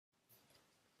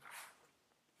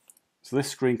So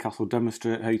this screencast will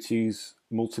demonstrate how to use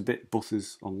multi-bit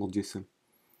buses on Logisim.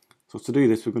 So to do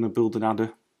this, we're going to build an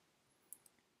adder.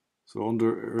 So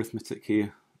under arithmetic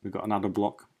here, we've got an adder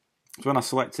block. So when I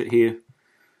select it here,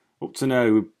 up to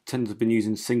now we tend to have been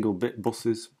using single bit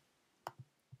buses,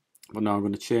 but now I'm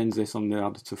going to change this on the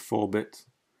adder to 4 bit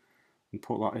and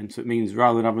put that in. So it means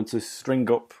rather than having to string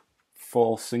up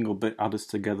 4 single bit adders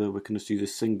together, we can just use a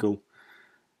single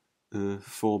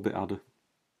 4-bit adder.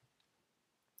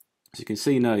 As you can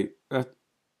see now, the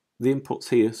inputs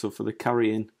here, so for the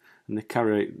carry in and the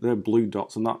carry out, they're blue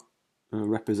dots, and that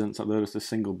represents that they're just a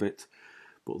single bit.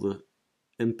 But the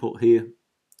input here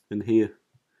and here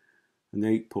and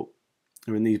the output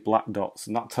are in these black dots,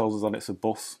 and that tells us that it's a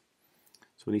bus.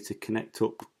 So we need to connect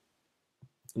up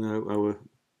now our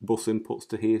bus inputs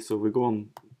to here. So we go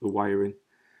on the wiring,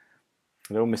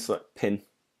 and I only select pin.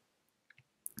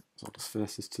 So I'll just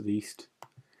face this to the east.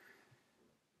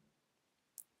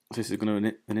 So this is going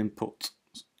to be an input.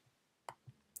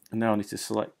 And now I need to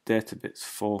select data bits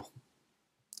 4.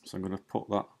 So I'm going to put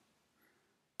that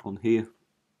on here.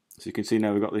 So you can see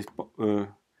now we've got this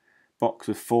box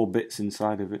with 4 bits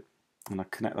inside of it. And I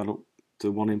connect that up to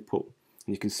one input.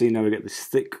 And you can see now we get this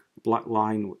thick black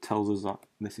line that tells us that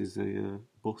this is a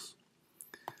bus.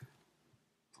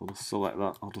 So I'll just select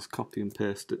that. I'll just copy and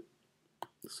paste it.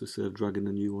 Let's just say dragging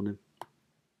a new one in.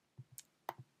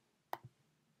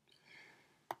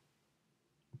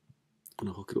 And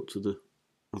I'll hook it up to the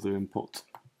other input.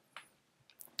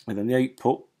 And then the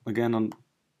output, again, on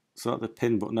select the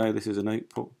pin, but now this is an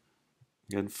output.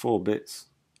 Again, 4 bits.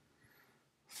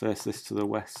 Face this to the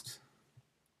west.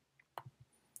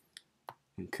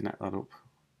 And connect that up.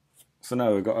 So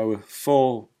now we've got our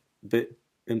 4-bit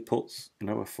inputs and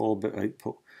our 4-bit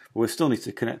output. But we still need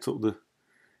to connect up the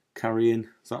carry in,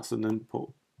 so that's an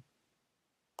input.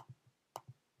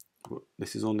 But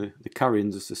this is only, the carry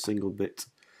in just a single bit.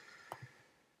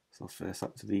 So I'll face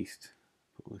that to the east,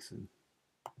 put this in.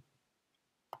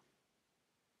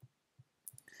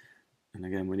 And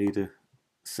again, we need a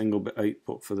single bit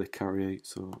output for the carry out,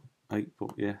 so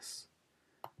output yes,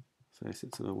 face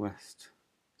it to the west.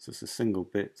 So it's a single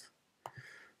bit,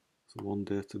 so 1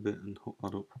 data bit, and hook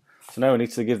that up. So now we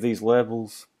need to give these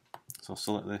labels. So I'll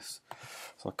select this.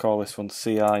 So I'll call this one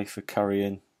CI for carry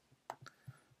in,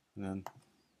 and then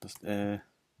just A,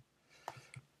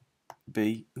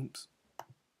 B, oops.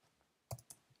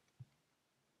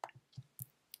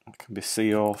 It can be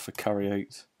CO for carry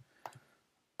out,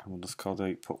 and we'll just call the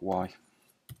output Y.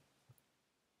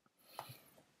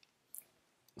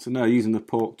 So now using the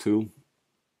poke tool,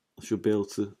 I should be able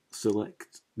to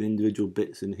select the individual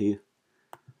bits in here.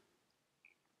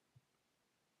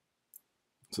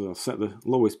 So I'll set the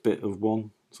lowest bit of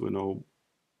 1, so we know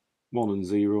 1 and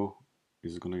 0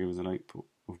 is going to give us an output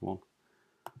of 1.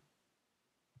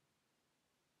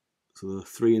 So the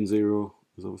 3 and 0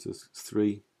 is obviously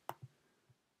 3.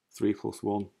 3 plus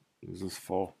 1 gives us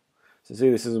 4. So see,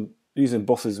 this is using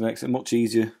buses makes it much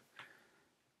easier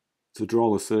to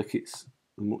draw the circuits,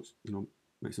 and much,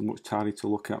 makes them much tidier to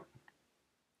look at.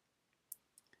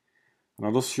 And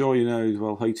I'll just show you now as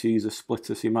well how to use a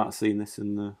splitter. So you might have seen this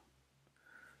in the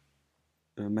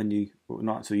menu, but we've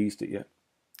not actually used it yet.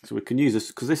 So we can use this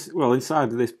because this, well, inside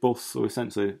of this bus, so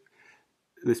essentially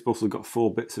this bus has got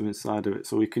 4 bits inside of it.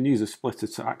 So we can use a splitter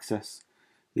to access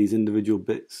these individual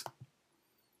bits.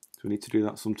 So we need to do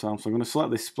that sometimes. So I'm going to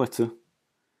select this splitter,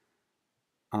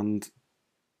 and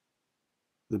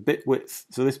the bit width.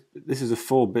 So this is a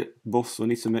 4-bit bus, so I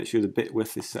need to make sure the bit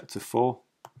width is set to 4.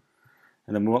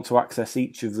 And then we want to access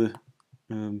each of the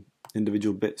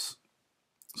individual bits.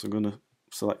 So I'm going to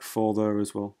select 4 there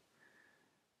as well.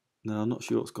 Now I'm not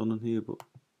sure what's gone on here, but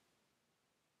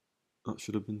that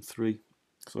should have been 3.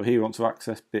 So here we want to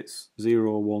access bits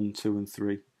 0, 1, 2 and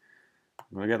 3. I'm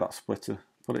going to get that splitter,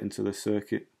 put it into the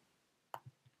circuit.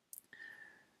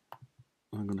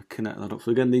 I'm going to connect that up.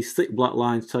 So again, these thick black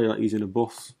lines tell you that using a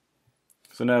bus.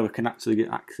 So now we can actually get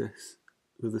access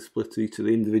with the splitter to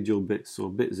the individual bits. So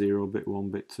bit 0, bit 1,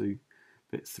 bit 2,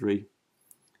 bit 3.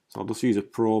 So I'll just use a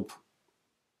probe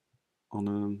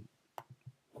on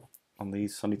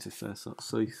these. So I need to face that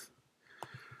south.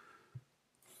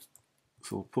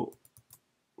 So I'll put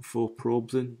 4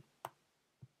 probes in.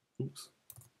 Oops.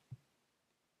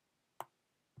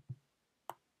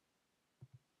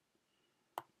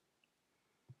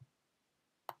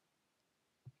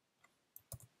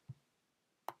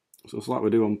 So it's like we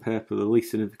do on paper, the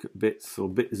least significant bits, so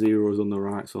bit 0 is on the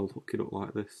right, so I'll hook it up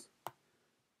like this.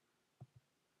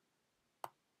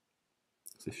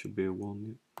 So this should be a 1.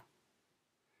 Yeah.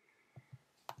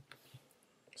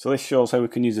 So this shows how we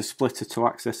can use a splitter to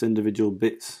access individual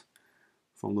bits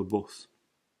from the bus.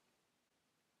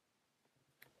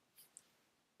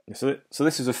 So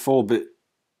this is a 4-bit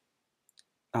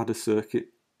adder circuit.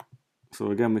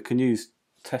 So again, we can use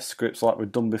test scripts like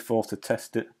we've done before to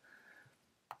test it.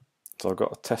 So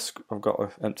I've got an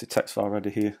empty text file ready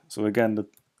here. So again,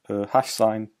 the hash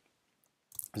sign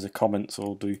is a comment. So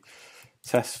I'll do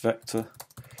test vector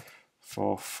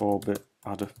for 4-bit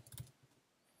adder.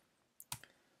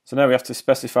 So now we have to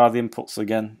specify the inputs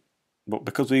again, but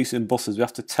because we're using buses, we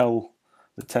have to tell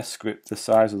the test script the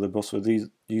size of the bus. So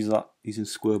use that using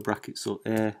square brackets. So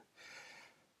A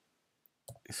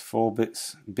is 4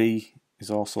 bits, B is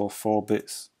also 4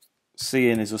 bits, C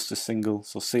in is just a single,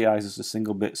 so CI is just a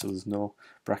single bit, so there's no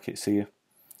brackets here.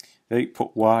 The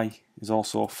output Y is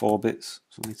also 4 bits,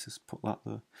 so I need to put that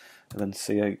there, and then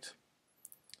C out.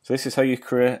 So this is how you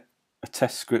create a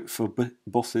test script for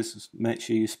buses. Just make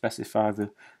sure you specify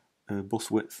the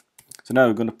bus width. So now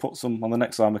we're going to put some, on the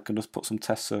next line we can just put some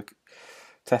test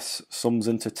sums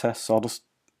into tests. So I'll just,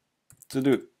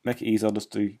 make it easy, I'll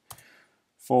just do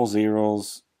 4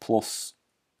 zeros plus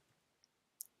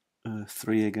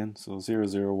 3 again, so 0,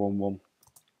 0, 1, 1.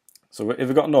 So if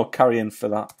we've got no carry in for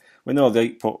that, we know the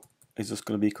output is just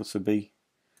going to be equal to B.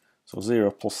 So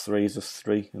 0 plus 3 is just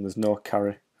 3, and there's no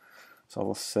carry. So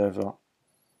I'll save that.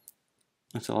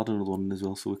 Actually, I'll add another one as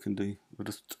well, so we can do,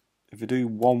 if we do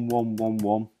 1, 1, 1,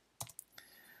 1,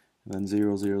 and then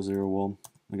 0, 0, 0, 1,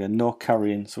 again, no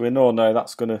carrying. So we know now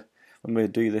that's going to, when we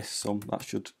do this sum, that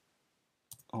should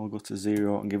all go to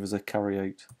 0 and give us a carry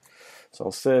out. So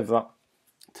I'll save that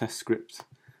test script,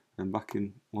 and back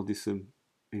in Logisim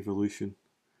Evolution,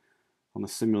 on the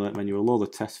simulate menu, we'll load the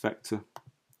test vector.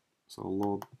 So I'll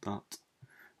load that,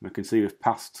 and we can see we've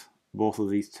passed both of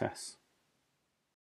these tests.